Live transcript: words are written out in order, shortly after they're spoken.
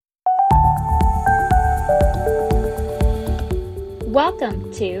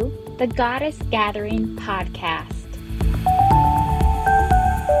Welcome to the Goddess Gathering podcast.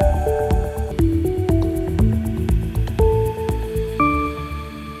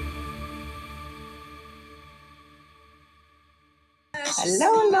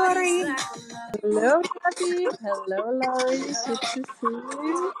 Hello, Laurie. Hello, Debbie. Hello, Laurie. Good to see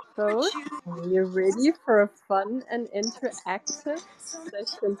you both. Are you ready for a fun and interactive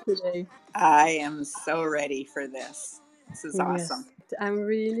session today? I am so ready for this. This is awesome. Yes, I'm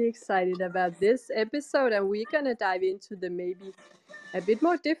really excited about this episode, and we're gonna dive into the maybe a bit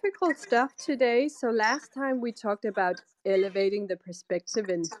more difficult stuff today. So last time we talked about elevating the perspective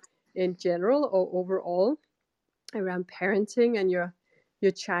in general or overall around parenting and your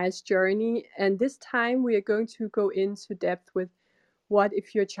child's journey. And this time we are going to go into depth with what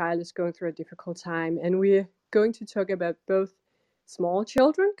if your child is going through a difficult time. And we're going to talk about both small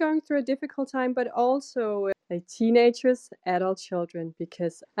children going through a difficult time, but also like teenagers, adult children,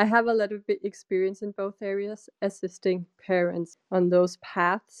 because I have a lot of experience in both areas assisting parents on those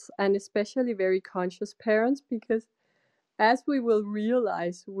paths, and especially very conscious parents, because as we will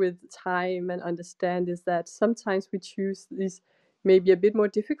realize with time and understand is that sometimes we choose these maybe a bit more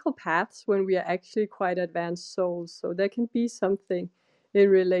difficult paths when we are actually quite advanced souls. So there can be something in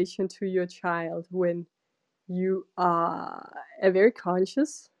relation to your child when you are a very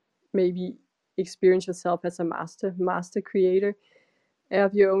conscious, maybe experience yourself as a master creator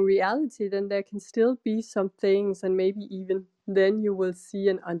of your own reality, then there can still be some things, and maybe even then you will see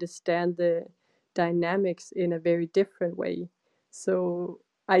and understand the dynamics in a very different way. So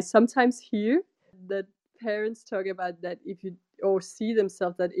I sometimes hear that parents talk about that if you or see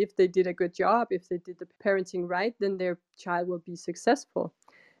themselves that if they did a good job, if they did the parenting right, then their child will be successful.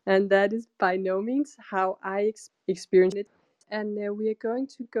 And that is by no means how I experience it. And we are going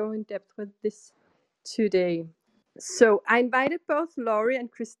to go in depth with this today. So I invited both Laurie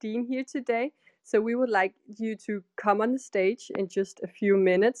and Christine here today. So we would like you to come on the stage in just a few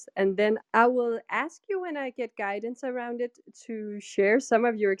minutes, and then I will ask you when I get guidance around it to share some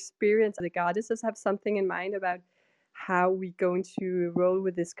of your experience. The goddesses have something in mind about how we're going to roll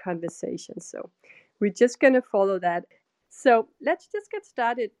with this conversation. So we're just going to follow that. So let's just get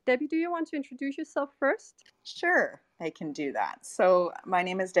started. Debbie, do you want to introduce yourself first? Sure, I can do that. So, my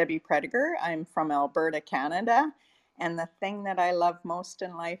name is Debbie Prediger. I'm from Alberta, Canada. And the thing that I love most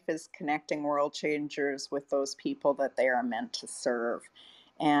in life is connecting world changers with those people that they are meant to serve.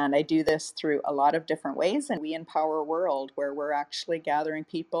 And I do this through a lot of different ways. And we empower world, where we're actually gathering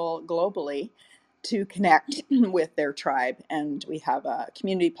people globally to connect with their tribe. And we have a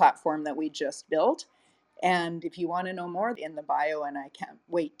community platform that we just built. And if you want to know more, in the bio, and I can't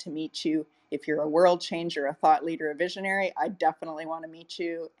wait to meet you. If you're a world changer, a thought leader, a visionary, I definitely want to meet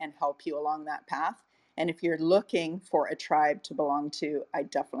you and help you along that path. And if you're looking for a tribe to belong to, I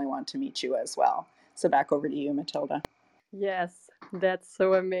definitely want to meet you as well. So back over to you, Matilda. Yes, that's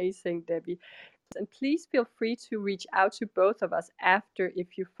so amazing, Debbie. And please feel free to reach out to both of us after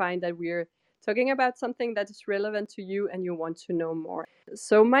if you find that we're talking about something that is relevant to you and you want to know more.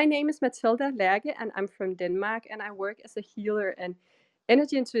 So my name is Matilda Lerge, and I'm from Denmark, and I work as a healer and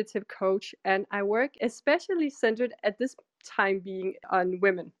energy intuitive coach, and I work especially centered at this time being on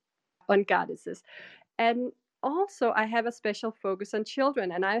women, on goddesses. And also I have a special focus on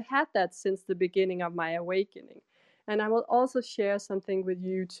children, and I've had that since the beginning of my awakening. And I will also share something with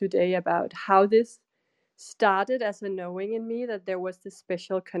you today about how this started as a knowing in me that there was this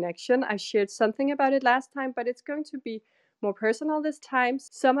special connection. I shared something about it last time, but it's going to be more personal this time.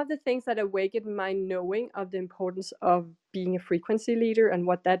 Some of the things that awakened my knowing of the importance of being a frequency leader and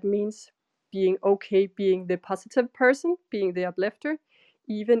what that means, being okay, being the positive person, being the uplifter,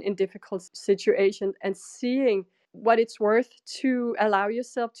 even in difficult situations, and seeing what it's worth to allow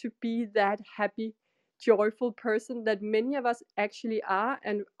yourself to be that happy, joyful person that many of us actually are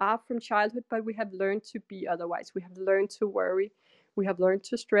and are from childhood, but we have learned to be otherwise. We have learned to worry, we have learned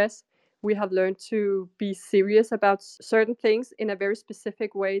to stress, we have learned to be serious about certain things in a very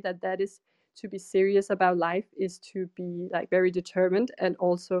specific way. That is, to be serious about life is to be like very determined and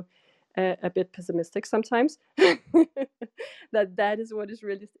also a bit pessimistic sometimes. That is what is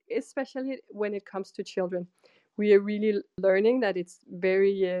really, especially when it comes to children. We are really learning that it's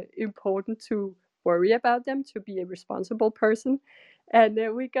very important to worry about them, to be a responsible person. And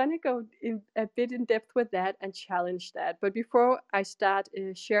we're going to go in a bit in depth with that and challenge that. But before I start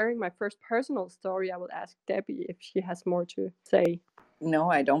sharing my first personal story, I will ask Debbie if she has more to say. No,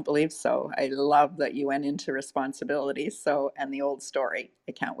 I don't believe so. I love that you went into responsibility. So, and the old story.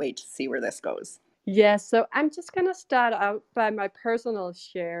 I can't wait to see where this goes. Yes, so I'm just going to start out by my personal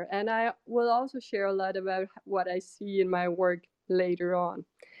share, and I will also share a lot about what I see in my work later on.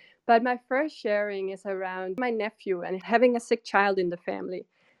 But my first sharing is around my nephew and having a sick child in the family.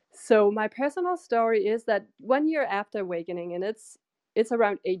 So my personal story is that 1 year after awakening, and it's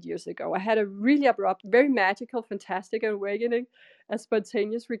around 8 years ago, I had a really abrupt, very magical, fantastic awakening, a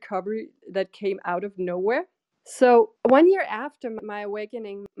spontaneous recovery that came out of nowhere. So 1 year after my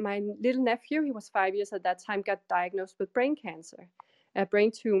awakening, my little nephew, he was 5 years at that time, got diagnosed with brain cancer, a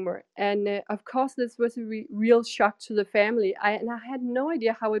brain tumor. And of course, this was a real shock to the family. And I had no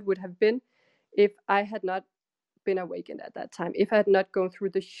idea how it would have been if I had not been awakened at that time, if I had not gone through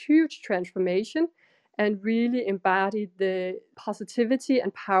the huge transformation and really embodied the positivity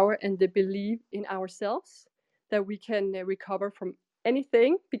and power and the belief in ourselves that we can recover from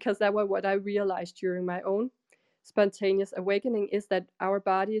anything, because that was what I realized during my own spontaneous awakening, is that our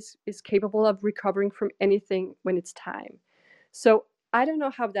body is capable of recovering from anything when it's time. So I don't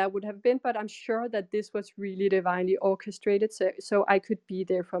know how that would have been, but I'm sure that this was really divinely orchestrated, so I could be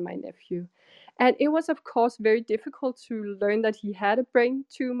there for my nephew. And it was, of course, very difficult to learn that he had a brain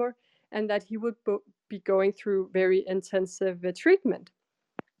tumor and that he would be going through very intensive treatment.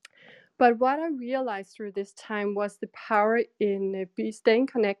 But what I realized through this time was the power in staying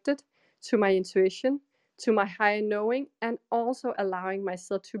connected to my intuition, to my higher knowing, and also allowing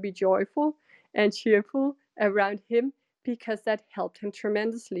myself to be joyful and cheerful around him, because that helped him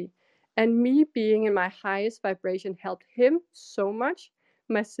tremendously. And me being in my highest vibration helped him so much.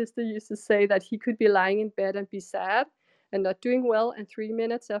 My sister used to say that he could be lying in bed and be sad and not doing well, and 3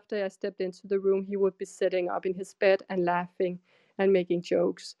 minutes after I stepped into the room, he would be sitting up in his bed and laughing and making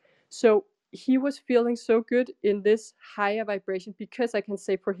jokes. So he was feeling so good in this higher vibration, because I can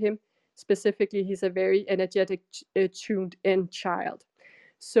say for him specifically, he's a very energetic, tuned in child.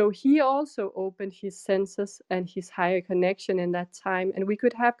 So he also opened his senses and his higher connection in that time. And we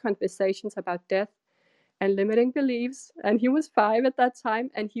could have conversations about death and limiting beliefs. And he was 5 at that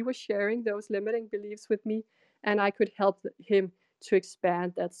time, and he was sharing those limiting beliefs with me. And I could help him to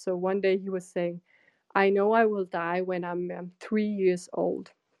expand that. So one day he was saying, I know I will die when I'm 3 years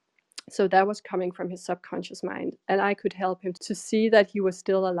old. So that was coming from his subconscious mind. And I could help him to see that he was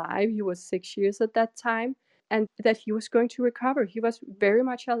still alive. He was 6 years at that time, and that he was going to recover. He was very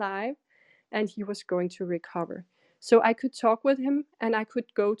much alive, and he was going to recover. So I could talk with him, and I could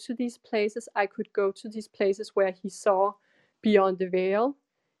go to these places. I could go to these places where he saw beyond the veil.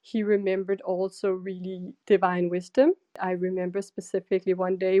 He remembered also really divine wisdom. I remember specifically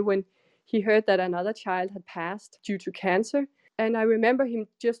one day when he heard that another child had passed due to cancer. And I remember him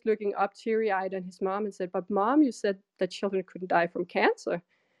just looking up teary-eyed at his mom and said, but Mom, you said that children couldn't die from cancer,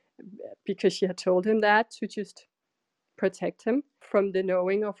 because she had told him that to just protect him from the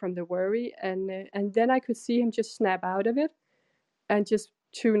knowing or from the worry. And then I could see him just snap out of it and just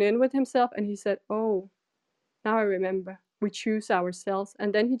tune in with himself. And he said, oh, now I remember, we choose ourselves.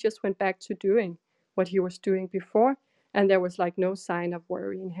 And then he just went back to doing what he was doing before. And there was like no sign of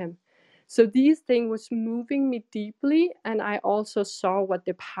worry in him. So these things was moving me deeply. And I also saw what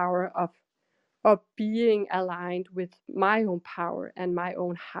the power of being aligned with my own power and my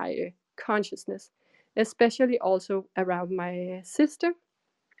own higher consciousness, especially also around my sister,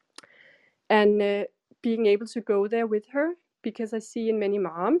 and being able to go there with her, because I see in many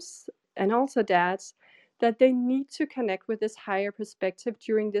moms and also dads that they need to connect with this higher perspective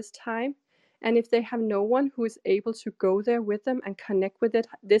during this time. And if they have no one who is able to go there with them and connect with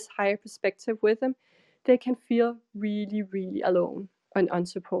this higher perspective with them, they can feel really, really alone and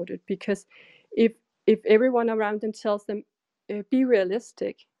unsupported. Because if everyone around them tells them, be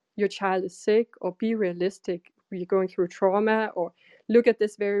realistic, your child is sick, or be realistic, you're going through trauma, or look at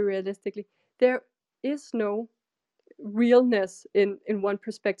this very realistically, there is no realness in one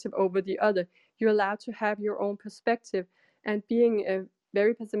perspective over the other. You're allowed to have your own perspective, and being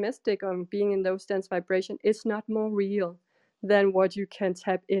very pessimistic or being in those dense vibration is not more real than what you can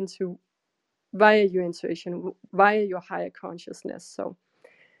tap into via your intuition, via your higher consciousness. So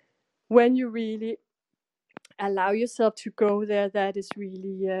when you really allow yourself to go there, that is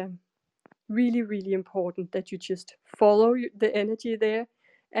really really, really important, that you just follow the energy there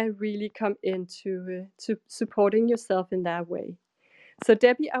and really come into to supporting yourself in that way. So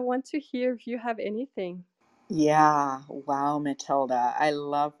Debbie, I want to hear if you have anything. Yeah, wow, Matilda. I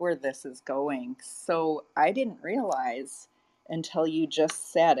love where this is going. So I didn't realize until you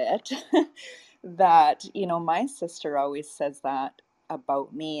just said it that, my sister always says that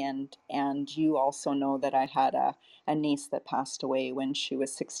about me, and you also know that I had a niece that passed away when she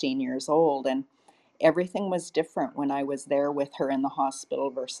was 16 years old, and everything was different when I was there with her in the hospital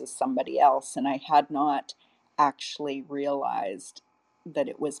versus somebody else, and I had not actually realized that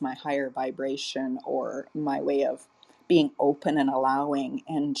it was my higher vibration or my way of being open and allowing,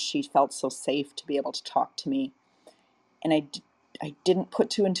 and she felt so safe to be able to talk to me. And I didn't put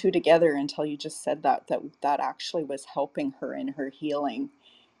two and two together until you just said that actually was helping her in her healing.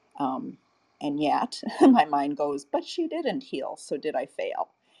 And yet my mind goes, but she didn't heal, so did I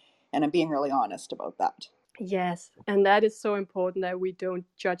fail? And I'm being really honest about that. Yes, and that is so important that we don't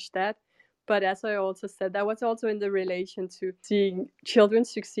judge that. But as I also said, that was also in the relation to seeing children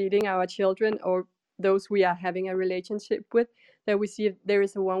succeeding, our children or those we are having a relationship with, that we see if there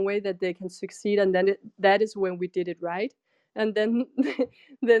is a one way that they can succeed, and then that is when we did it right. And then,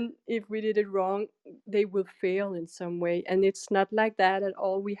 then if we did it wrong, they will fail in some way. And it's not like that at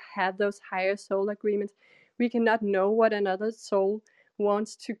all. We have those higher soul agreements. We cannot know what another soul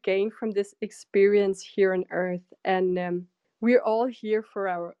wants to gain from this experience here on earth. And we're all here for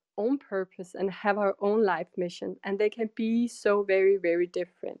our own purpose and have our own life mission. And they can be so very, very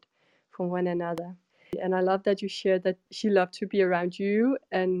different from one another. And I love that you shared that she loved to be around you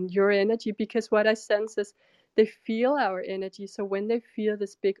and your energy, because what I sense is they feel our energy. So when they feel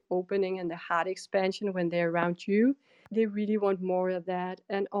this big opening and the heart expansion when they're around you, they really want more of that.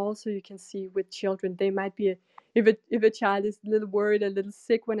 And also you can see with children, they might be if a child is a little worried, a little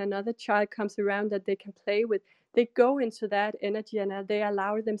sick, when another child comes around that they can play with, they go into that energy and they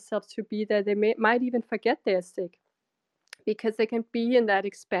allow themselves to be there. They might even forget they're sick because they can be in that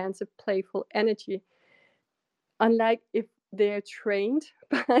expansive, playful energy. Unlike if they're trained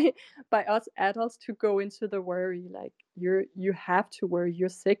by us adults to go into the worry, like you have to worry, you're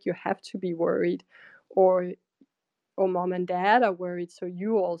sick, you have to be worried, or mom and dad are worried, so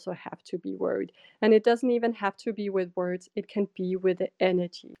you also have to be worried. And it doesn't even have to be with words, it can be with the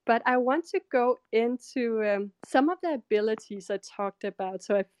energy. But I want to go into some of the abilities I talked about.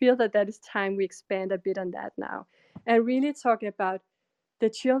 So I feel that is time we expand a bit on that now and really talk about the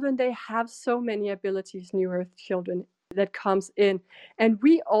children. They have so many abilities, New Earth children, that comes in. And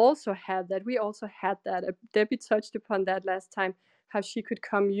we also had that. Debbie touched upon that last time, how she could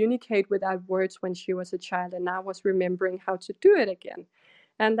communicate without words when she was a child and now was remembering how to do it again.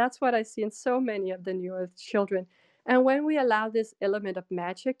 And that's what I see in so many of the New Earth children. And when we allow this element of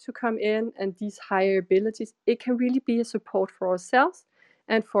magic to come in and these higher abilities, it can really be a support for ourselves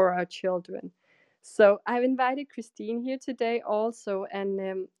and for our children. So I've invited Christine here today also.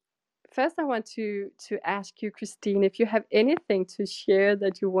 And first I want to ask you, Christine, if you have anything to share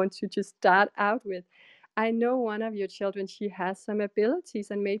that you want to just start out with. I know one of your children, she has some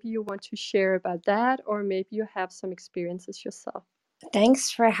abilities, and maybe you want to share about that, or maybe you have some experiences yourself.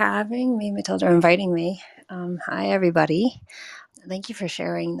 Thanks for having me, Matilda, or inviting me. Hi, everybody. Thank you for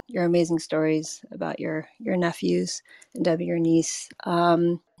sharing your amazing stories about your nephews and Debbie, your niece.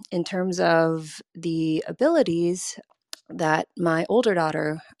 In terms of the abilities that my older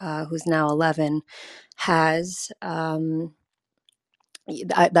daughter, who's now 11, has,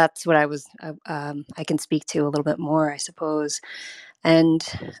 that's what I can speak to a little bit more, I suppose. And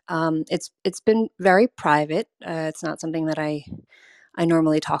it's been very private. It's not something that I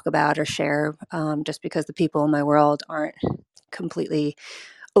normally talk about or share, just because the people in my world aren't completely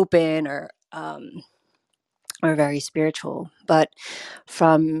open or very spiritual. But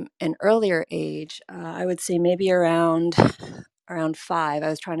from an earlier age, I would say maybe around 5, I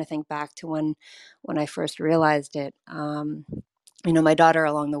was trying to think back to when I first realized it. My daughter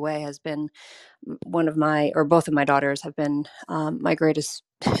along the way has been both of my daughters have been my greatest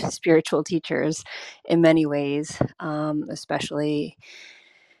spiritual teachers in many ways. Especially,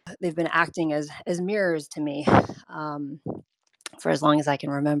 they've been acting as mirrors to me for as long as I can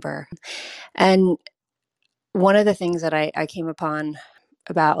remember. And one of the things that I came upon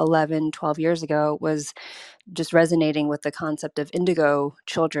about 11, 12 years ago was just resonating with the concept of indigo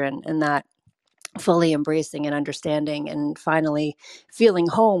children, and that fully embracing and understanding and finally feeling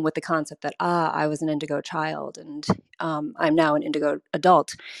home with the concept that, I was an indigo child, and I'm now an indigo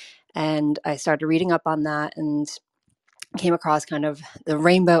adult. And I started reading up on that and came across kind of the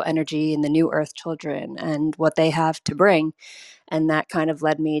rainbow energy and the new earth children and what they have to bring. And that kind of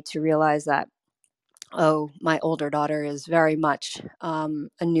led me to realize that, my older daughter is very much a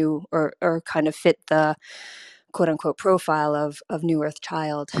new or kind of fit the quote unquote profile of new earth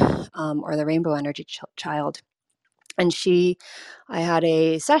child, or the rainbow energy child. And I had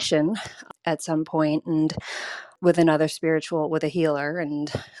a session at some point and with a healer,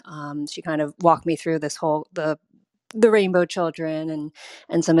 and she kind of walked me through this whole, the rainbow children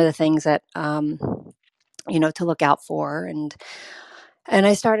and some of the things that, to look out for. And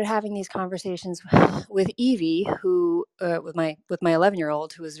I started having these conversations with Evie, who, with my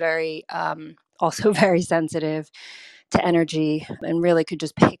 11-year-old, who was very, also very sensitive to energy and really could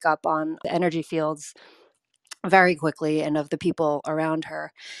just pick up on the energy fields very quickly and of the people around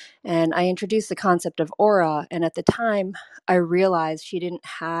her. And I introduced the concept of aura. And at the time, I realized she didn't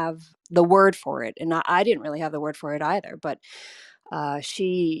have the word for it. And I didn't really have the word for it either. But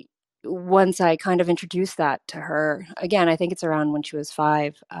she, once I kind of introduced that to her, again, I think it's around when she was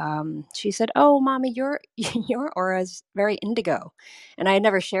 5, she said, "Oh, mommy, your your aura is very indigo." And I had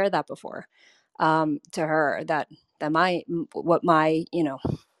never shared that before to her, that what my,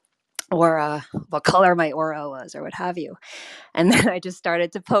 aura, what color my aura was, or what have you. And then I just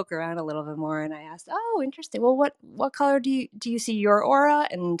started to poke around a little bit more, and I asked, "Oh, interesting. Well, what color do you see your aura?"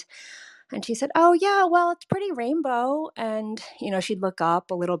 And she said, "Oh, yeah, well, it's pretty rainbow." And she'd look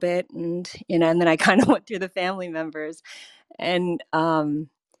up a little bit, and then I kind of went through the family members, and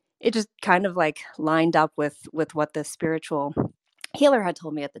it just kind of like lined up with what the spiritual healer had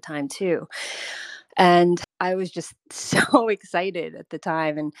told me at the time too. And I was just so excited at the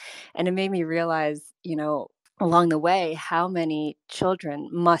time, and it made me realize, along the way, how many children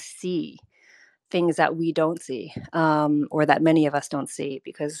must see things that we don't see, or that many of us don't see,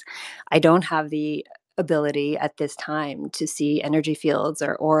 because I don't have the ability at this time to see energy fields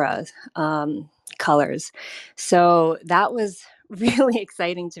or auras, colors. So that was really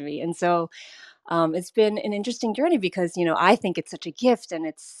exciting to me. And so it's been an interesting journey, because I think it's such a gift, and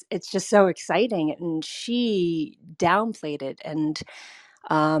it's just so exciting. And she downplayed it, and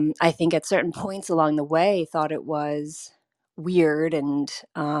I think at certain points along the way thought it was weird. And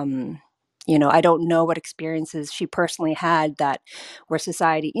I don't know what experiences she personally had, that where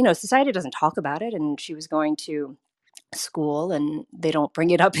society doesn't talk about it, and she was going to school and they don't bring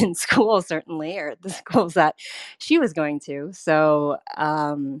it up in school, certainly, or the schools that she was going to. So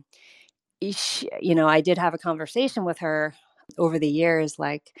I did have a conversation with her over the years,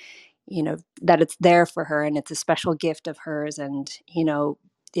 like, that it's there for her and it's a special gift of hers. And,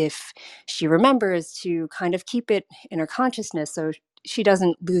 if she remembers to kind of keep it in her consciousness, so she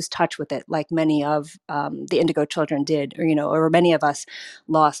doesn't lose touch with it, like many of the indigo children did, or many of us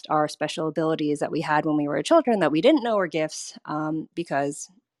lost our special abilities that we had when we were children, that we didn't know were gifts, because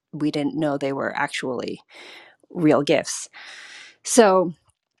we didn't know they were actually real gifts. So,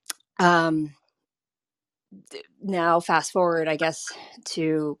 now fast forward, I guess,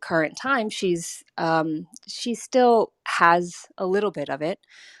 to current time, she still has a little bit of it,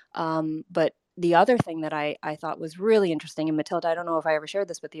 but the other thing that I thought was really interesting, and Matilda, I don't know if I ever shared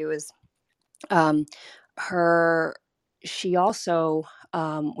this with you, is um, her she also,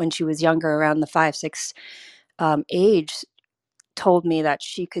 when she was younger, around the 5-6 age, told me that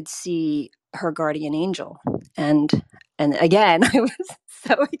she could see her guardian angel. And again, I was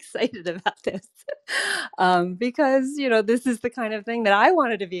so excited about this, because this is the kind of thing that I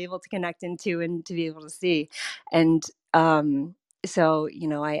wanted to be able to connect into and to be able to see. And so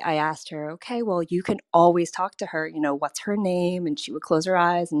I asked her, "Okay, well, you can always talk to her, what's her name?" And she would close her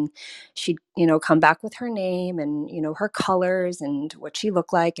eyes, and she'd come back with her name, and her colors, and what she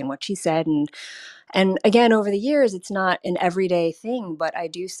looked like, and what she said. And again, over the years, it's not an everyday thing, but I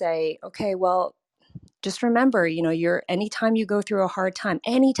do say, "Okay, well, just remember, anytime you go through a hard time,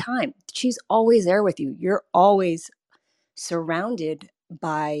 anytime, she's always there with you. You're always surrounded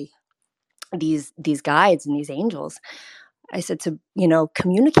by these guides and these angels." I said to,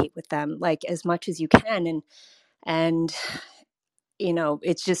 communicate with them like as much as you can. And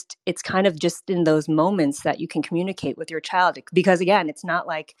it's kind of just in those moments that you can communicate with your child, because again, it's not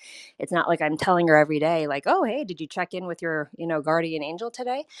like I'm telling her every day, like, "Oh, hey, did you check in with your guardian angel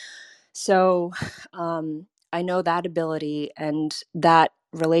today?" So I know that ability and that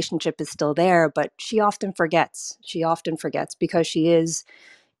relationship is still there, but she often forgets because she is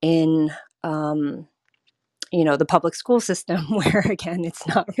in the public school system, where again, it's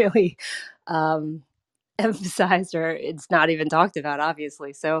not really um emphasized, or it's not even talked about,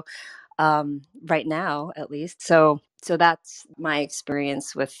 obviously. So right now, at least. So that's my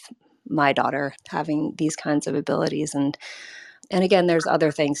experience with my daughter having these kinds of abilities. And again, there's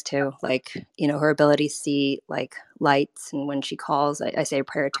other things too, like her ability to see like lights. And when she calls, I say a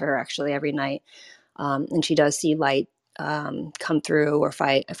prayer to her actually every night, and she does see light come through. Or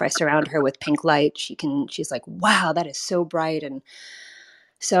if I surround her with pink light, she's like, "Wow, that is so bright." And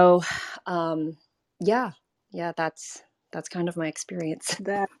so yeah, that's kind of my experience.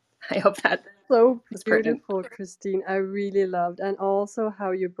 That's I hope that so was pertinent. beautiful, Christine. I really loved, and also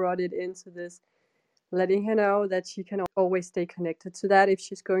how you brought it into this, letting her know that she can always stay connected to that if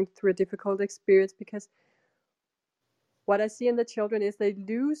she's going through a difficult experience. Because what I see in the children is they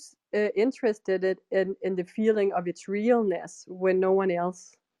lose interest in the feeling of its realness when no one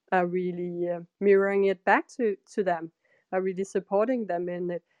else are really mirroring it back to them, are really supporting them in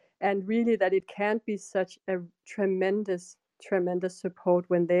it. and really that it can be such a tremendous support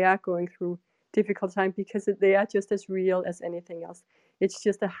when they are going through difficult time, because they are just as real as anything else. It's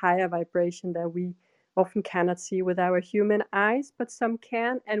just a higher vibration that we often cannot see with our human eyes, but some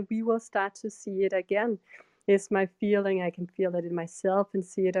can, and we will start to see it again. Is my feeling. I can feel it in myself and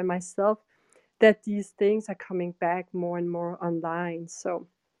see it in myself, that these things are coming back more and more online. So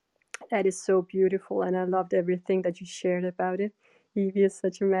that is so beautiful, and I loved everything that you shared about it. Evie is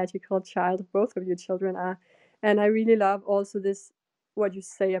such a magical child. Both of your children are, and I really love also this what you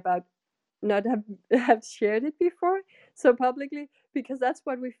say about not have shared it before so publicly, because that's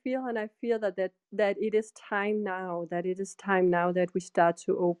what we feel, and I feel that it is time now. That it is time now that we start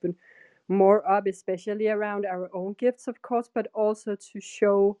to open more up, especially around our own gifts, of course, but also to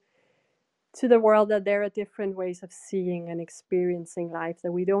show to the world that there are different ways of seeing and experiencing life,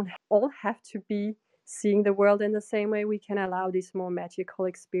 that we don't all have to be seeing the world in the same way. We can allow these more magical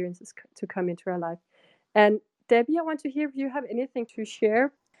experiences to come into our life. And Debbie, I want to hear if you have anything to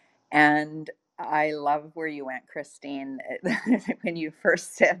share. And I love where you went, Christine, when you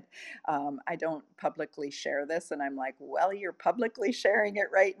first said, I don't publicly share this. And I'm like, well, you're publicly sharing it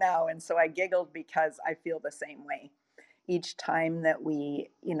right now. And so I giggled because I feel the same way. Each time that we,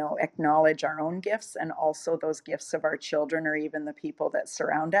 acknowledge our own gifts and also those gifts of our children or even the people that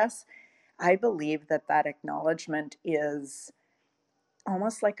surround us, I believe that acknowledgement is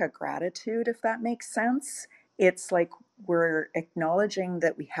almost like a gratitude, if that makes sense. It's like we're acknowledging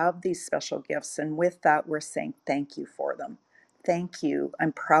that we have these special gifts, and with that, we're saying thank you for them. Thank you.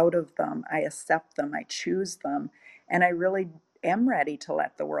 I'm proud of them. I accept them. I choose them. And I really am ready to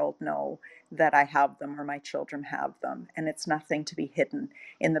let the world know that I have them or my children have them. And it's nothing to be hidden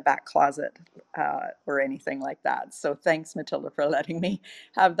in the back closet or anything like that. So thanks, Matilda, for letting me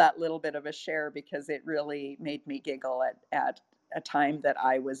have that little bit of a share, because it really made me giggle at a time that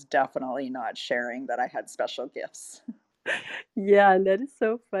I was definitely not sharing that I had special gifts. Yeah, and that is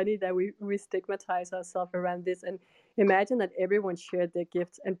so funny that we stigmatize ourselves around this, and imagine that everyone shared their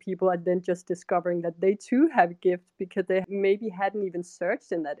gifts and people are then just discovering that they too have gifts because they maybe hadn't even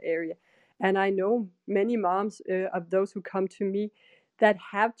searched in that area. And I know many moms of those who come to me that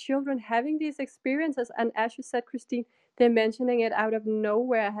have children having these experiences, and as you said, Christine, they're mentioning it out of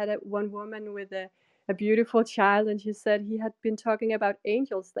nowhere. I had one woman with a beautiful child, and she said he had been talking about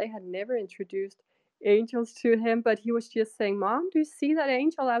angels. They had never introduced angels to him, but he was just saying, "Mom, do you see that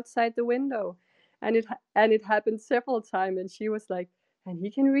angel outside the window?" And it happened several times, and she was like, "And he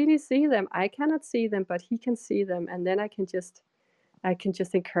can really see them. I cannot see them, but he can see them." And then I can just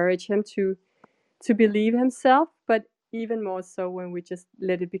encourage him to believe himself, but even more so when we just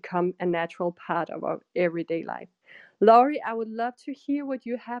let it become a natural part of our everyday life. Laurie, I would love to hear what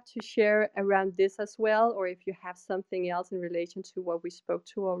you have to share around this as well, or if you have something else in relation to what we spoke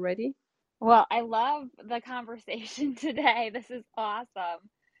to already. Well, I love the conversation today. This is awesome.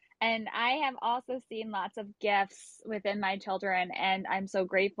 And I have also seen lots of gifts within my children, and I'm so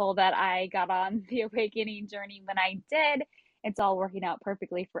grateful that I got on the awakening journey when I did. It's all working out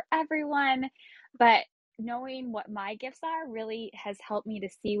perfectly for everyone. But knowing what my gifts are really has helped me to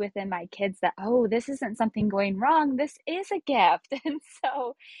see within my kids that, oh, this isn't something going wrong. This is a gift. And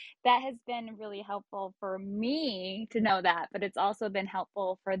so that has been really helpful for me to know that, but it's also been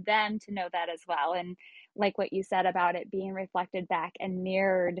helpful for them to know that as well. And like what you said about it being reflected back and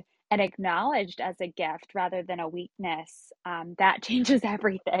mirrored and acknowledged as a gift rather than a weakness, that changes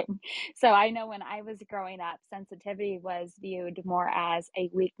everything. So I know when I was growing up, sensitivity was viewed more as a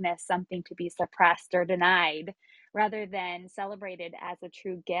weakness, something to be suppressed or denied, rather than celebrated as a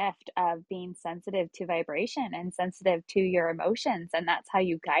true gift of being sensitive to vibration and sensitive to your emotions. And that's how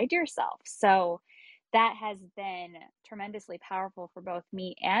you guide yourself. So that has been tremendously powerful for both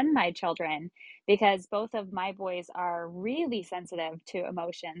me and my children, because both of my boys are really sensitive to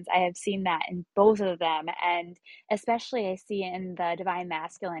emotions. I have seen that in both of them. And especially I see in the Divine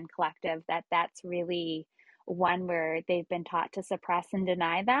Masculine Collective that that's really one where they've been taught to suppress and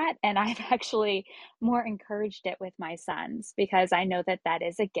deny that. And I've actually more encouraged it with my sons, because I know that that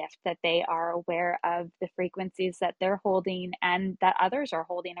is a gift, that they are aware of the frequencies that they're holding and that others are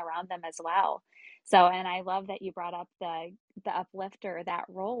holding around them as well. So, and I love that you brought up the uplifter, that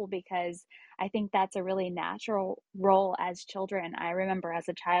role, because I think that's a really natural role as children. I remember as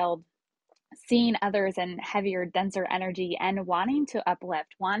a child seeing others in heavier, denser energy and wanting to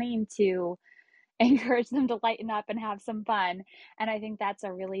uplift, wanting to encourage them to lighten up and have some fun. And I think that's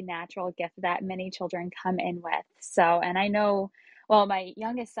a really natural gift that many children come in with. So, and I know, well, my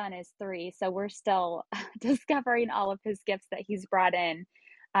youngest son is 3, so we're still discovering all of his gifts that he's brought in.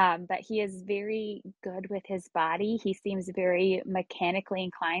 But he is very good with his body. He seems very mechanically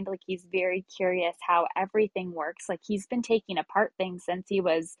inclined, like he's very curious how everything works. Like he's been taking apart things since he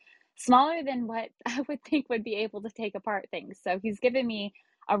was smaller than what I would think would be able to take apart things. So he's given me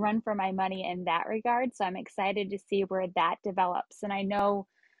a run for my money in that regard. So I'm excited to see where that develops. And I know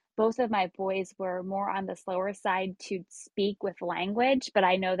both of my boys were more on the slower side to speak with language, but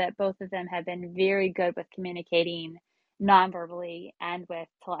I know that both of them have been very good with communicating non-verbally and with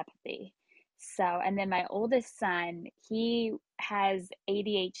telepathy. So, and then my oldest son, he has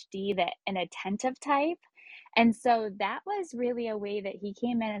ADHD, that an attentive type. And so that was really a way that he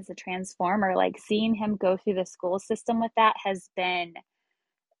came in as a transformer. Like seeing him go through the school system with that has been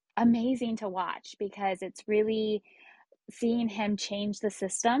amazing to watch, because it's really seeing him change the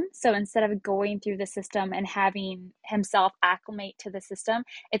system. So instead of going through the system and having himself acclimate to the system,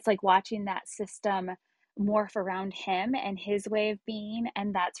 it's like watching that system morph around him and his way of being.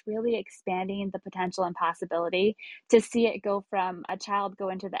 And that's really expanding the potential and possibility to see it go from a child go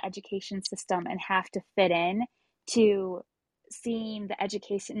into the education system and have to fit in, to seeing the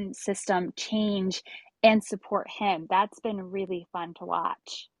education system change and support him. That's been really fun to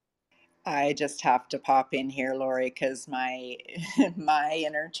watch. I just have to pop in here, Lori, because my my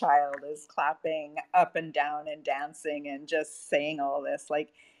inner child is clapping up and down and dancing and just saying all this. Like,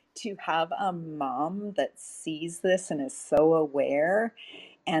 to have a mom that sees this and is so aware,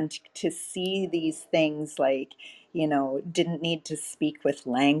 and to see these things, like, didn't need to speak with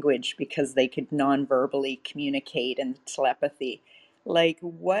language because they could non-verbally communicate and telepathy. Like,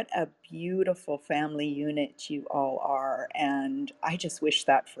 what a beautiful family unit you all are. And I just wish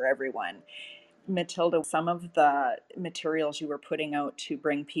that for everyone. Matilda, some of the materials you were putting out to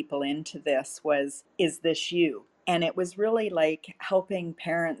bring people into this was, Is This You? And it was really like helping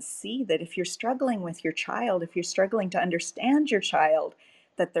parents see that if you're struggling with your child, if you're struggling to understand your child,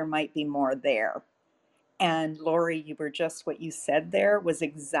 that there might be more there. And Lori, you were just, what you said there was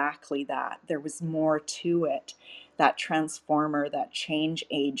exactly that. There was more to it. That transformer, that change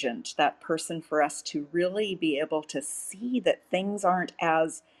agent, that person for us to really be able to see that things aren't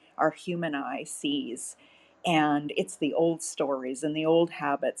as our human eye sees. And it's the old stories and the old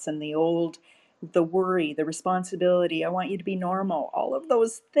habits and the worry, the responsibility. I want you to be normal. All of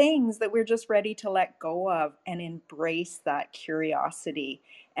those things that we're just ready to let go of and embrace that curiosity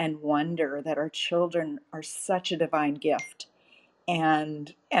and wonder that our children are such a divine gift,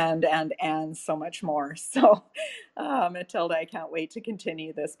 and so much more. So, Matilda, I can't wait to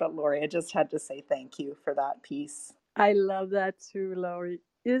continue this, but Lori, I just had to say thank you for that piece. I love that too, Laurie.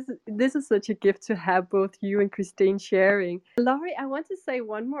 This is such a gift to have both you and Christine sharing. Laurie, I want to say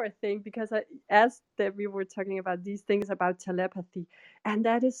one more thing, because as that we were talking about these things about telepathy, and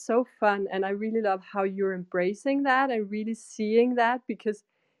that is so fun. And I really love how you're embracing that and really seeing that, because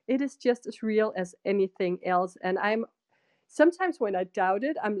it is just as real as anything else. And I'm sometimes when I doubt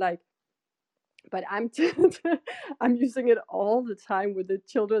it, I'm like, but I'm I'm using it all the time with the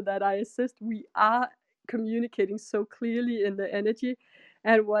children that I assist. We are communicating so clearly in the energy,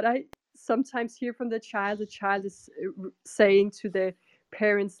 and what I sometimes hear from the child is saying to the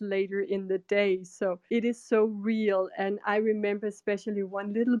parents later in the day. So it is so real. And I remember especially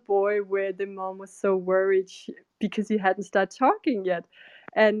one little boy where the mom was so worried because he hadn't started talking yet.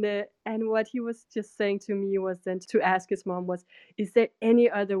 And what he was just saying to me was then to ask his mom was, is there any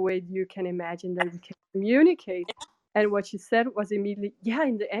other way you can imagine that we can communicate? And what she said was immediately, yeah,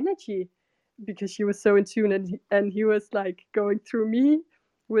 in the energy, because she was so in tune. And he was like going through me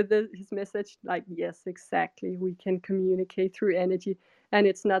with his message, like, yes, exactly. We can communicate through energy. And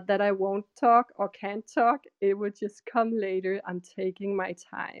it's not that I won't talk or can't talk, it would just come later. I'm taking my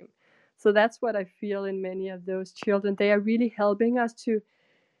time. So that's what I feel in many of those children. They are really helping us to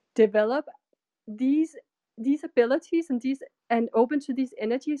develop these abilities and open to these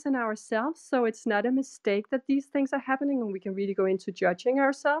energies in ourselves, so it's not a mistake that these things are happening, and we can really go into judging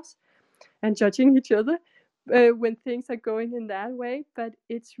ourselves and judging each other when things are going in that way. But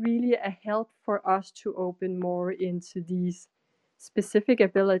it's really a help for us to open more into these specific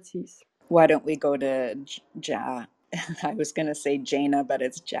abilities. Why don't we go to Ja? I was going to say Jana, but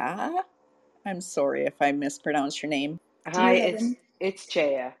it's Ja. I'm sorry if I mispronounced your name. Do Hi, you have any? it's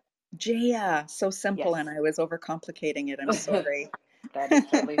Jaya. Jaya. So simple, Yes. and I was overcomplicating it. I'm sorry. That is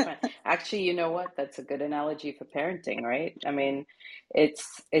totally fine. Actually, you know what? That's a good analogy for parenting, right? I mean,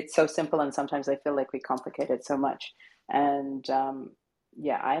 it's so simple, and sometimes I feel like we complicate it so much. And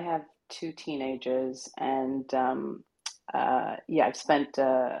yeah, I have two teenagers, and yeah, I've spent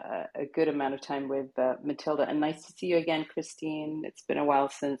a good amount of time with Matilda. And nice to see you again, Christine. It's been a while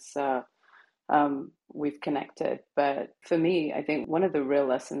since we've connected. But for me, I think one of the real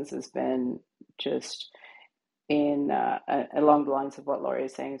lessons has been just in along the lines of what Laurie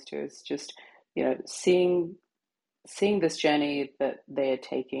is saying too, is just, you know, seeing this journey that they are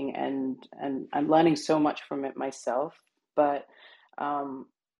taking, and I'm learning so much from it myself. But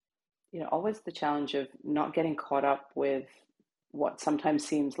you know, always the challenge of not getting caught up with what sometimes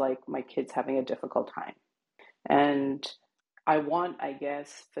seems like my kids having a difficult time. And I want, I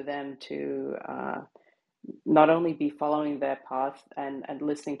guess, for them to not only be following their path and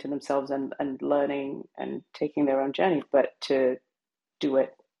listening to themselves and learning and taking their own journey, but to do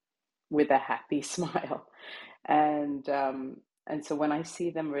it with a happy smile. And so when I see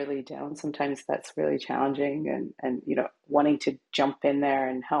them really down, sometimes that's really challenging, and you know, wanting to jump in there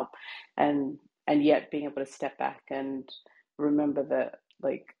and help, and yet being able to step back and remember that,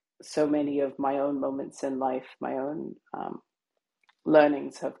 like, so many of my own moments in life, my own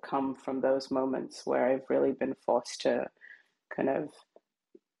learnings have come from those moments where I've really been forced to kind of,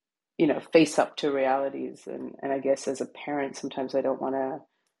 you know, face up to realities. And I guess as a parent, sometimes I don't want to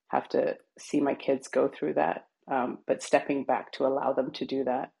have to see my kids go through that. But stepping back to allow them to do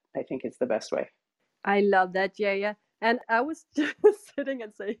that, I think is the best way. I love that, Jaya. And I was just sitting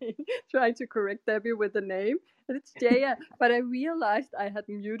and saying, trying to correct Debbie with the name. And it's Jaya, but I realized I had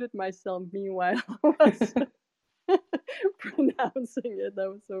muted myself meanwhile I was pronouncing it. That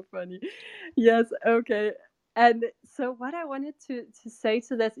was so funny. Yes, okay. And so what I wanted to say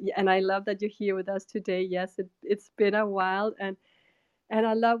to this, and I love that you're here with us today. Yes, it's been a while, and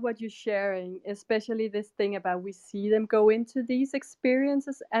I love what you're sharing, especially this thing about we see them go into these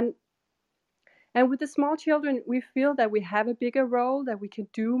experiences, and with the small children, we feel that we have a bigger role, that we can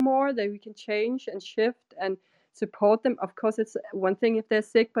do more, that we can change and shift and support them. Of course, it's one thing if they're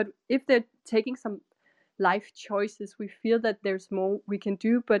sick, but if they're taking some life choices, we feel that there's more we can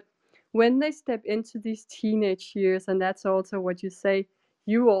do. But when they step into these teenage years, and that's also what you say,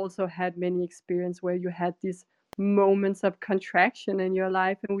 you also had many experience where you had these moments of contraction in your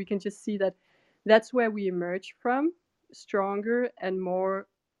life, and we can just see that that's where we emerge from stronger and more,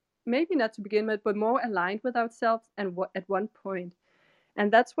 maybe not to begin with, but more aligned with ourselves and what at one point.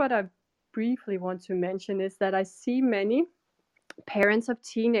 And that's what I briefly want to mention, is that I see many parents of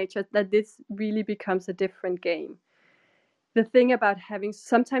teenagers that this really becomes a different game. The thing about having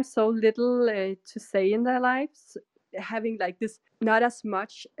sometimes so little to say in their lives, having like this not as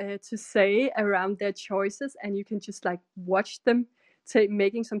much to say around their choices, and you can just like watch them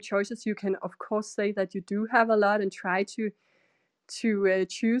making some choices. You can of course say that you do have a lot and try to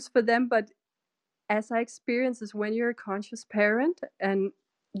choose for them, but as I experience is when you're a conscious parent and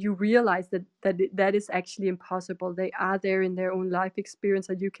you realize that is actually impossible. They are there in their own life experience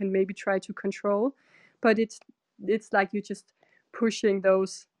that you can maybe try to control, but it's like you're just pushing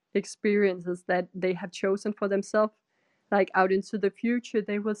those experiences that they have chosen for themselves, like out into the future.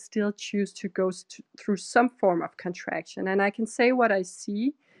 They will still choose to go through some form of contraction. And I can say what I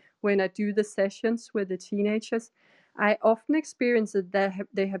see when I do the sessions with the teenagers. I often experience that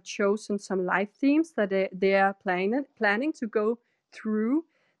they have chosen some life themes that they are planning to go through,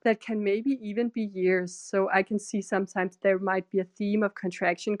 that can maybe even be years. So I can see sometimes there might be a theme of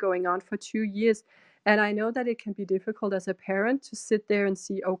contraction going on for 2 years. And I know that it can be difficult as a parent to sit there and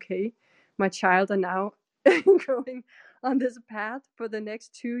see, okay, my child are now going on this path for the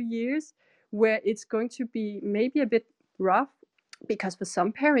next 2 years, where it's going to be maybe a bit rough, because for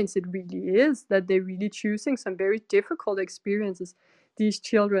some parents it really is that they're really choosing some very difficult experiences, these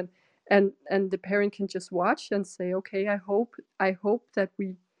children, and the parent can just watch and say, okay, I hope that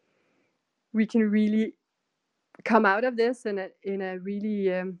we can really come out of this in a really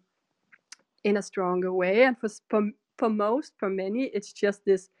in a stronger way. And for many, it's just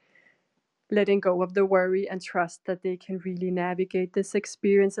this letting go of the worry and trust that they can really navigate this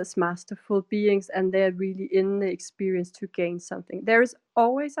experience as masterful beings, and they're really in the experience to gain something. There is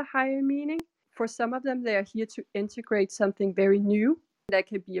always a higher meaning. For some of them, they are here to integrate something very new. That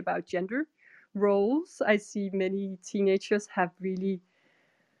can be about gender roles. I see many teenagers have really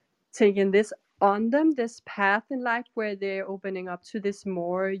taken this on them, this path in life where they're opening up to this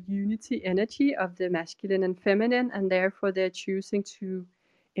more unity energy of the masculine and feminine, and therefore they're choosing to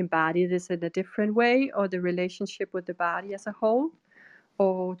embody this in a different way, or the relationship with the body as a whole,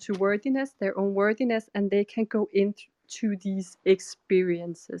 or to worthiness, their own worthiness, and they can go into these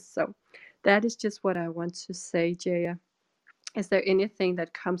experiences. So that is just what I want to say, Jaya. Is there anything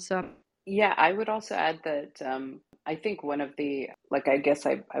that comes up? Yeah, I would also add that I think one of the, like, I guess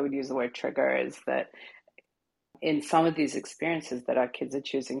I would use the word trigger, is that in some of these experiences that our kids are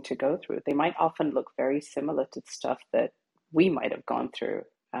choosing to go through, they might often look very similar to stuff that we might have gone through.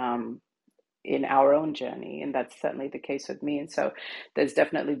 in our own journey, and that's certainly the case with me. And so there's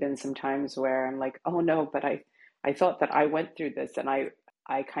definitely been some times where I'm like, oh no, but I thought that I went through this, and I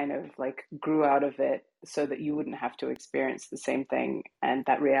kind of like grew out of it so that you wouldn't have to experience the same thing, and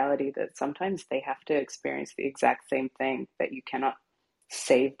that reality that sometimes they have to experience the exact same thing, that you cannot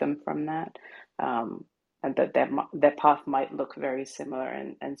save them from that, um, and that their path might look very similar,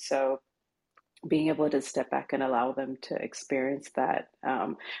 and so being able to step back and allow them to experience that,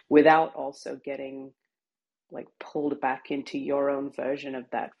 without also getting like pulled back into your own version of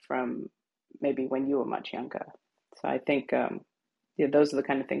that from maybe when you were much younger. So I think, yeah, those are the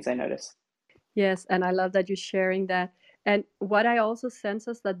kind of things I notice. Yes, and I love that you're sharing that. And what I also sense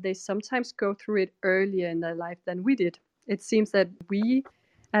is that they sometimes go through it earlier in their life than we did. It seems that we,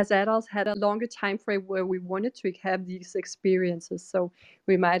 as adults, had a longer time frame where we wanted to have these experiences. So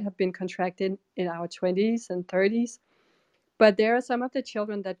we might have been contracted in our 20s and 30s. But there are some of the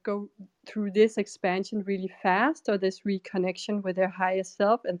children that go through this expansion really fast, or this reconnection with their higher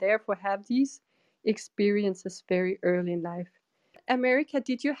self, and therefore have these experiences very early in life. America,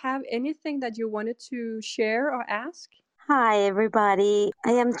 did you have anything that you wanted to share or ask? Hi, everybody.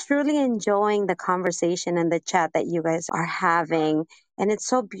 I am truly enjoying the conversation and the chat that you guys are having. And it's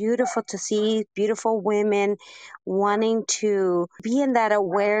so beautiful to see beautiful women wanting to be in that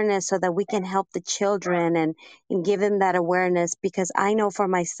awareness so that we can help the children and give them that awareness. Because I know for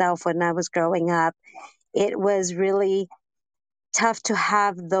myself, when I was growing up, it was really tough to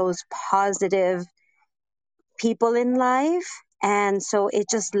have those positive people in life. And so it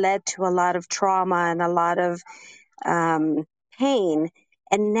just led to a lot of trauma and a lot of um, pain.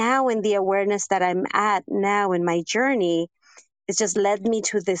 And now, in the awareness that I'm at now in my journey, it's just led me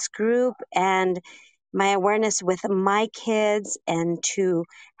to this group and my awareness with my kids, and to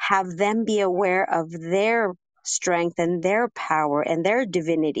have them be aware of their strength and their power and their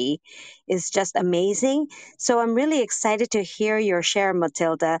divinity is just amazing. So I'm really excited to hear your share,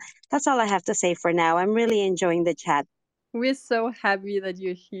 Matilda. That's all I have to say for now. I'm really enjoying the chat. We're so happy that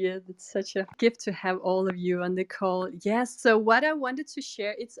you're here. It's such a gift to have all of you on the call. Yes. So what I wanted to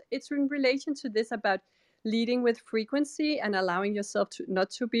share, it's in relation to this about leading with frequency and allowing yourself to not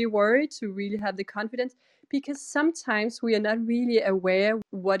to be worried, to really have the confidence, because sometimes we are not really aware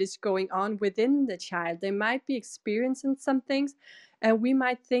what is going on within the child. They might be experiencing some things, and we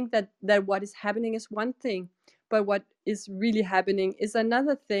might think that what is happening is one thing, but what is really happening is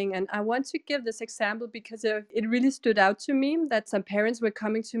another thing. And I want to give this example because it really stood out to me that some parents were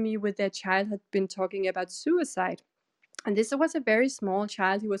coming to me with their child had been talking about suicide. And this was a very small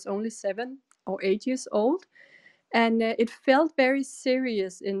child. He was only 7 or 8 years old. And it felt very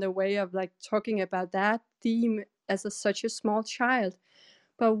serious in the way of like talking about that theme as such a small child.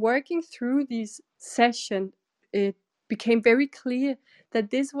 But working through these sessions, it became very clear that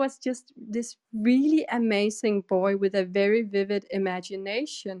this was just this really amazing boy with a very vivid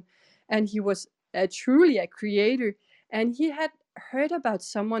imagination. And he was truly a creator. And he had heard about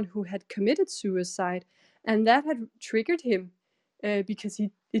someone who had committed suicide. And that had triggered him because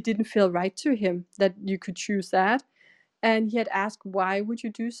it didn't feel right to him that you could choose that. And he had asked, why would you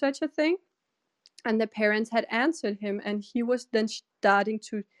do such a thing? And the parents had answered him, and he was then starting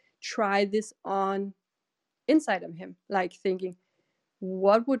to try this on inside of him, like thinking,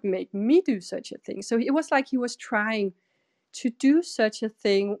 what would make me do such a thing? So it was like he was trying to do such a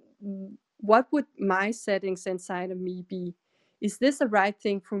thing. What would my settings inside of me be? Is this the right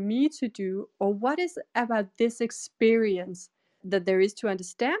thing for me to do? Or what is about this experience that there is to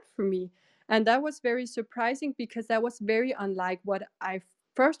understand for me? And that was very surprising because that was very unlike what I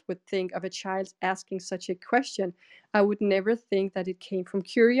first would think of a child asking such a question. I would never think that it came from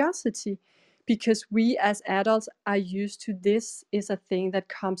curiosity, because we as adults are used to this is a thing that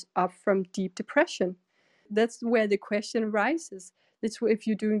comes up from deep depression. That's where the question arises. That's if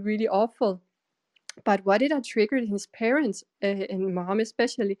you're doing really awful. But what it had triggered in his parents, and mom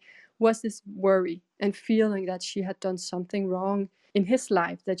especially, was this worry and feeling that she had done something wrong in his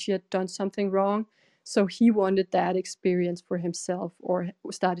life, that she had done something wrong. So he wanted that experience for himself, or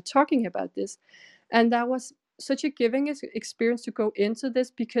started talking about this. And that was such a giving experience to go into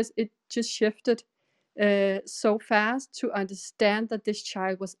this, because it just shifted so fast to understand that this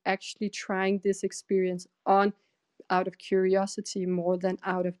child was actually trying this experience on out of curiosity more than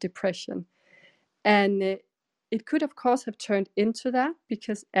out of depression. And it could, of course, have turned into that,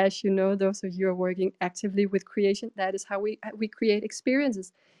 because, as you know, those of you who are working actively with creation, that is how we create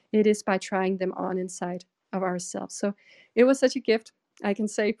experiences. It is by trying them on inside of ourselves. So it was such a gift, I can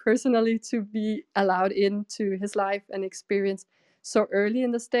say personally, to be allowed into his life and experience so early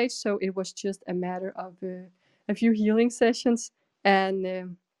in the stage. So it was just a matter of a few healing sessions,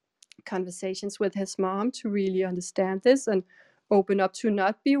 and conversations with his mom to really understand this and open up to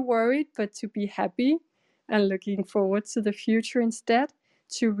not be worried, but to be happy and looking forward to the future instead,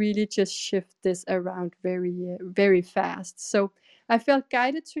 to really just shift this around very fast. So I felt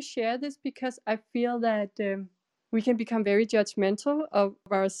guided to share this because I feel that we can become very judgmental of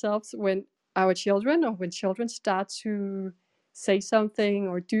ourselves when our children or when children start to say something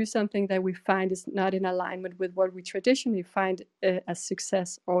or do something that we find is not in alignment with what we traditionally find as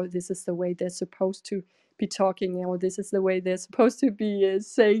success, or this is the way they're supposed to be talking, or this is the way they're supposed to be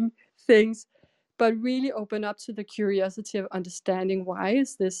saying things. But really open up to the curiosity of understanding, why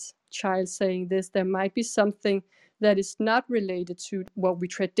is this child saying this? There might be something that is not related to what we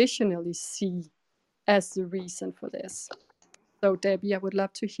traditionally see as the reason for this. So Debbie, I would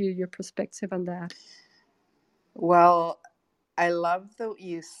love to hear your perspective on that. Well, I love that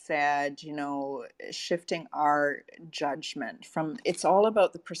you said, shifting our judgment from, it's all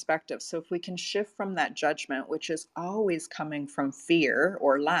about the perspective. So if we can shift from that judgment, which is always coming from fear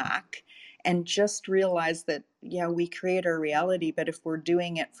or lack, and just realize that, yeah, we create our reality, but if we're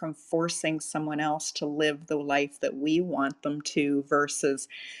doing it from forcing someone else to live the life that we want them to versus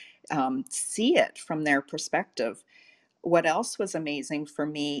see it from their perspective. What else was amazing for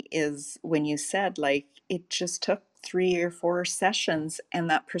me is when you said, like, it just took 3 or 4 sessions and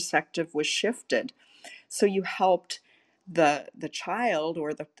that perspective was shifted. So you helped the child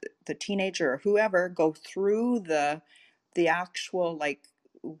or the teenager or whoever go through the actual, like,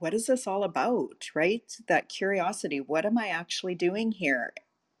 what is this all about, right? That curiosity, what am I actually doing here?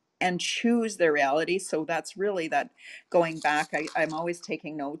 And choose their reality. So that's really that going back. I'm always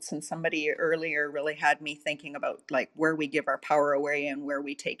taking notes, and somebody earlier really had me thinking about, like, where we give our power away and where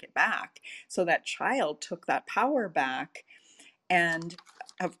we take it back. So that child took that power back. And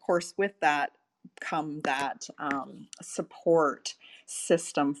of course, with that come that support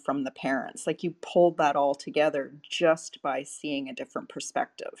system from the parents. Like, you pulled that all together just by seeing a different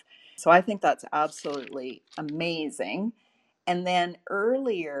perspective. So I think that's absolutely amazing. And then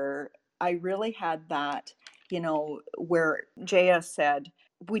earlier, I really had that, where Jaya said,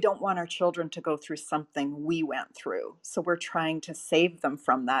 we don't want our children to go through something we went through. So we're trying to save them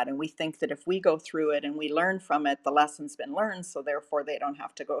from that. And we think that if we go through it and we learn from it, the lesson's been learned. So therefore, they don't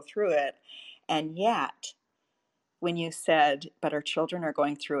have to go through it. And yet, when you said, but our children are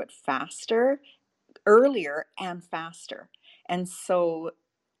going through it faster, earlier and faster. And so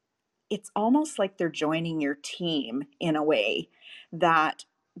it's almost like they're joining your team in a way that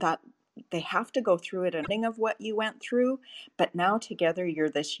they have to go through it, and of what you went through, but now together you're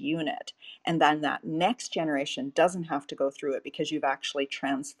this unit, and then that next generation doesn't have to go through it because you've actually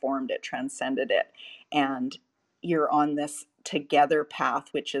transformed it, transcended it, and you're on this together path,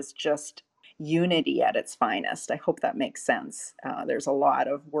 which is just unity at its finest. I hope that makes sense. There's a lot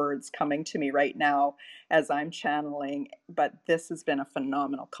of words coming to me right now as I'm channeling, but this has been a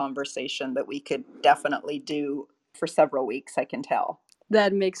phenomenal conversation that we could definitely do for several weeks, I can tell.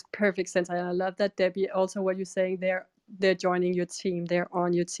 That makes perfect sense. And I love that, Debbie. Also, what you're saying, they're joining your team, they're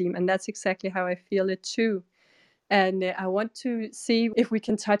on your team. And that's exactly how I feel it too. And I want to see if we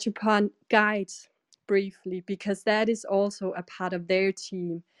can touch upon guides briefly, because that is also a part of their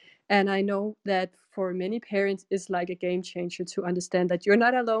team. And I know that for many parents, it's like a game changer to understand that you're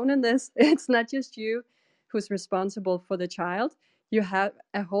not alone in this. It's not just you who's responsible for the child. You have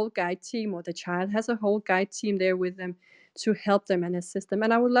a whole guide team, or the child has a whole guide team there with them to help them and assist them.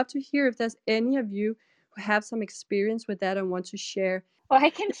 And I would love to hear if there's any of you who have some experience with that and want to share. Well, I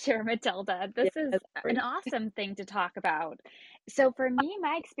can share, Matilda. This is Yeah, an awesome thing to talk about. So, for me,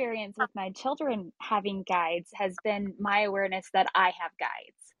 my experience with my children having guides has been my awareness that I have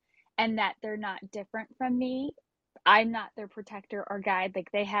guides and that they're not different from me. I'm not their protector or guide.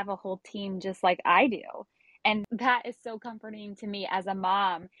 Like, they have a whole team just like I do. And that is so comforting to me as a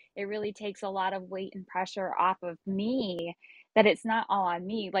mom. It really takes a lot of weight and pressure off of me, that it's not all on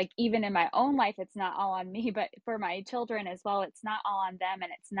me. Like, even in my own life, it's not all on me, but for my children as well, it's not all on them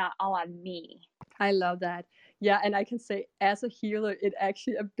and it's not all on me. I love that. Yeah, and I can say as a healer, it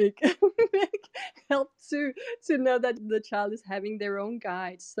actually a big, big help to know that the child is having their own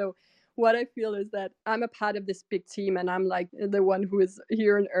guides. So what I feel is that I'm a part of this big team, and I'm like the one who is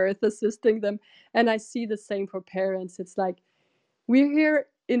here on earth assisting them. And I see the same for parents. It's like, we're here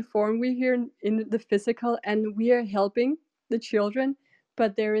informed, we're here in the physical, and we are helping the children,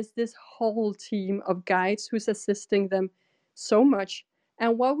 but there is this whole team of guides who's assisting them so much.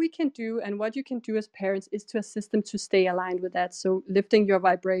 And what we can do, and what you can do as parents, is to assist them to stay aligned with that. So lifting your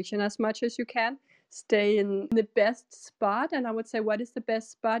vibration as much as you can, stay in the best spot. And I would say, what is the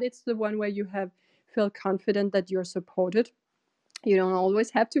best spot? It's the one where you have feel confident that you're supported, You don't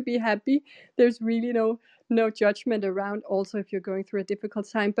always have to be happy. There's really no judgment around, also if you're going through a difficult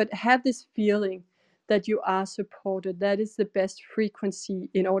time, but have this feeling that you are supported. That is the best frequency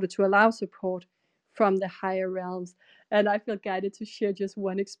in order to allow support from the higher realms. And I feel guided to share just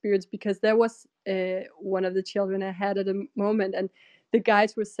one experience, because there was one of the children I had at a moment, and the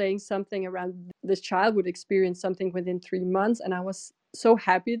guides were saying something around this child would experience something within 3 months, and I was so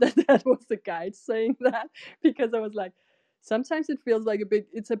happy that that was the guide saying that, because I was like, sometimes it feels like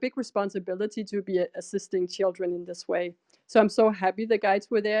it's a big responsibility to be assisting children in this way. So I'm so happy the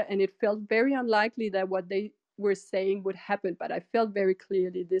guides were there, and it felt very unlikely that what they were saying would happen, but I felt very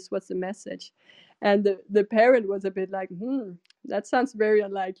clearly this was the message. And the parent was a bit like, that sounds very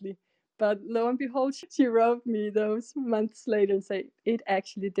unlikely. But lo and behold, she wrote me those months later and said it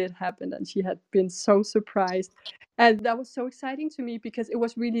actually did happen, and she had been so surprised. And that was so exciting to me, because it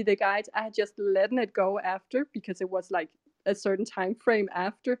was really the guides. I had just letting it go after, because it was like a certain time frame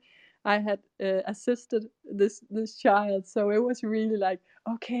after I had assisted this child. So it was really like,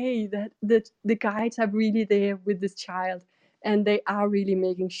 okay, that the guides are really there with this child, and they are really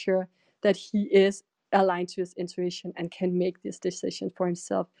making sure that he is aligned to his intuition and can make this decision for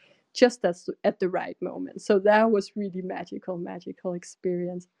himself, just as at the right moment. So that was really magical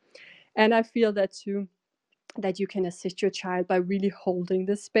experience. And I feel that too, that you can assist your child by really holding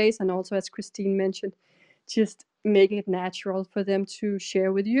this space, and also, as Christine mentioned, just making it natural for them to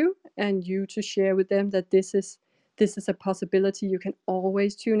share with you, and you to share with them that this is a possibility. You can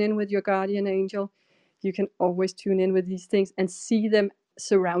always tune in with your guardian angel. You can always tune in with these things and see them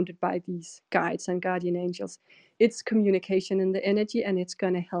surrounded by these guides and guardian angels. It's communication in the energy, and it's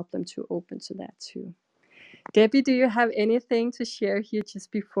going to help them to open to that too. Debbie, do you have anything to share here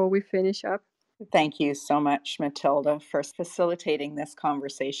just before we finish up? Thank you so much, Matilda, for facilitating this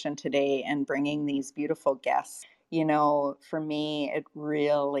conversation today and bringing these beautiful guests. You know, for me, it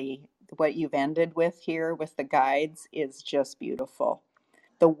really, what you've ended with here with the guides is just beautiful.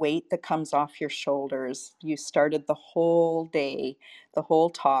 The weight that comes off your shoulders. You started the whole day, the whole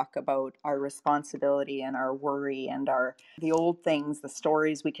talk about our responsibility and our worry and the old things, the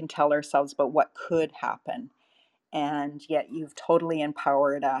stories we can tell ourselves about what could happen. And yet you've totally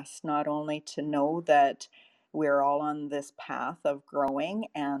empowered us not only to know that we're all on this path of growing,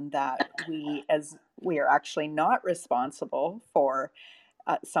 and that we are actually not responsible for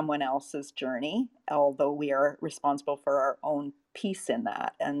someone else's journey, although we are responsible for our own peace in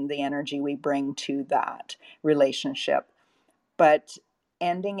that and the energy we bring to that relationship. But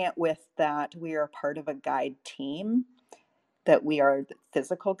ending it with that we are part of a guide team, that we are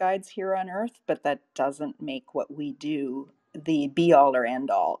physical guides here on earth, but that doesn't make what we do the be all or end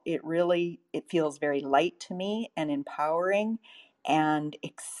all. It feels very light to me, and empowering and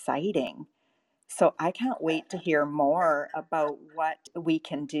exciting. So I can't wait to hear more about what we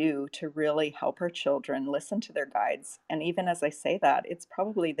can do to really help our children listen to their guides. And even as I say that, it's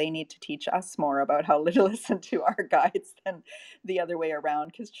probably they need to teach us more about how to listen to our guides than the other way around,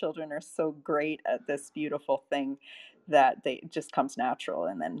 because children are so great at this beautiful thing that it just comes natural.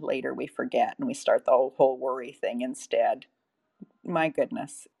 And then later we forget and we start the whole worry thing instead. My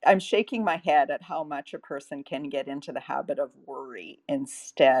goodness. I'm shaking my head at how much a person can get into the habit of worry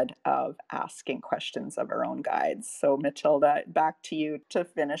instead of asking questions of our own guides. So, Matilda, back to you to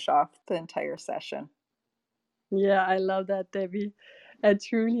finish off the entire session. Yeah, I love that, Debbie. And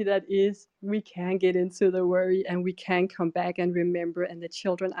truly, that is, we can get into the worry, and we can come back and remember. And the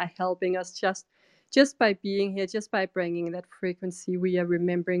children are helping us just by being here, just by bringing that frequency. We are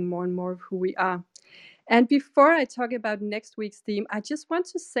remembering more and more of who we are. And before I talk about next week's theme, I just want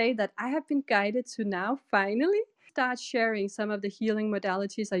to say that I have been guided to now finally start sharing some of the healing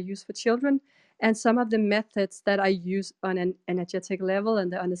modalities I use for children, and some of the methods that I use on an energetic level,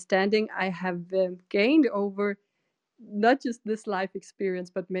 and the understanding I have gained over not just this life experience,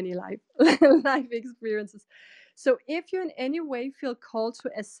 but many life experiences. So if you in any way feel called to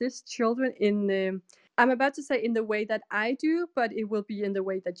assist children in, I'm about to say in the way that I do, but it will be in the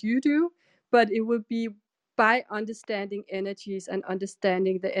way that you do, but it will be by understanding energies and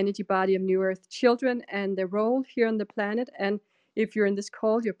understanding the energy body of New Earth children and their role here on the planet. And if you're in this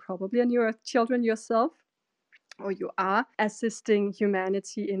call, you're probably a New Earth children yourself, or you are assisting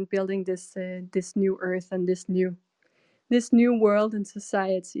humanity in building this new Earth and this new world and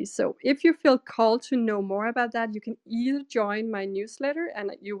society. So if you feel called to know more about that, you can either join my newsletter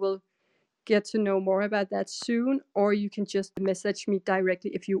and you will get to know more about that soon, or you can just message me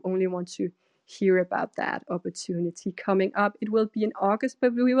directly if you only want to hear about that opportunity coming up. It will be in August,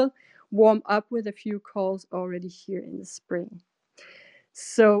 but we will warm up with a few calls already here in the spring.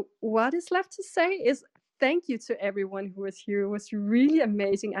 So what is left to say is thank you to everyone who was here. It was really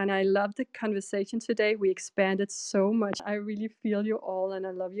amazing. And I loved the conversation today. We expanded so much. I really feel you all and I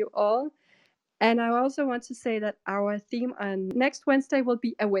love you all. And I also want to say that our theme on next Wednesday will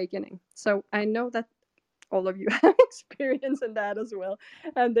be awakening. So I know that all of you have experience in that as well.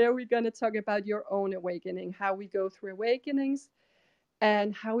 And there we're going to talk about your own awakening, how we go through awakenings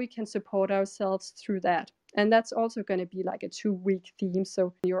and how we can support ourselves through that. And that's also going to be like a 2-week theme.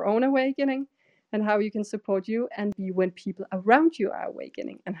 So your own awakening and how you can support you, and be when people around you are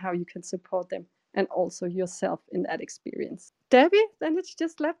awakening and how you can support them and also yourself in that experience. Debbie, then it's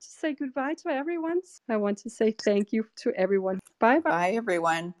just left to say goodbye to everyone. I want to say thank you to everyone. Bye-bye. Bye,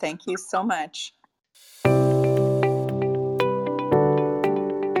 everyone. Thank you so much.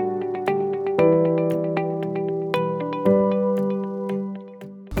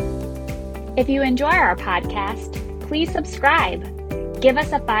 If you enjoy our podcast, please subscribe, give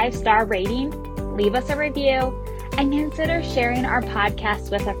us a 5-star rating, leave us a review, and consider sharing our podcast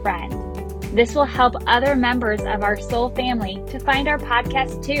with a friend. This will help other members of our soul family to find our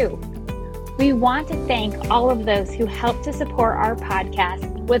podcast too. We want to thank all of those who help to support our podcast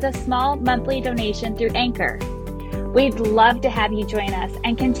with a small monthly donation through Anchor. We'd love to have you join us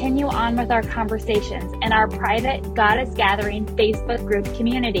and continue on with our conversations in our private Goddess Gathering Facebook group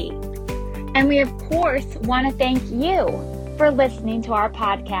community. And we, of course, want to thank you for listening to our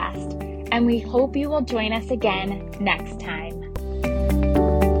podcast. And we hope you will join us again next time.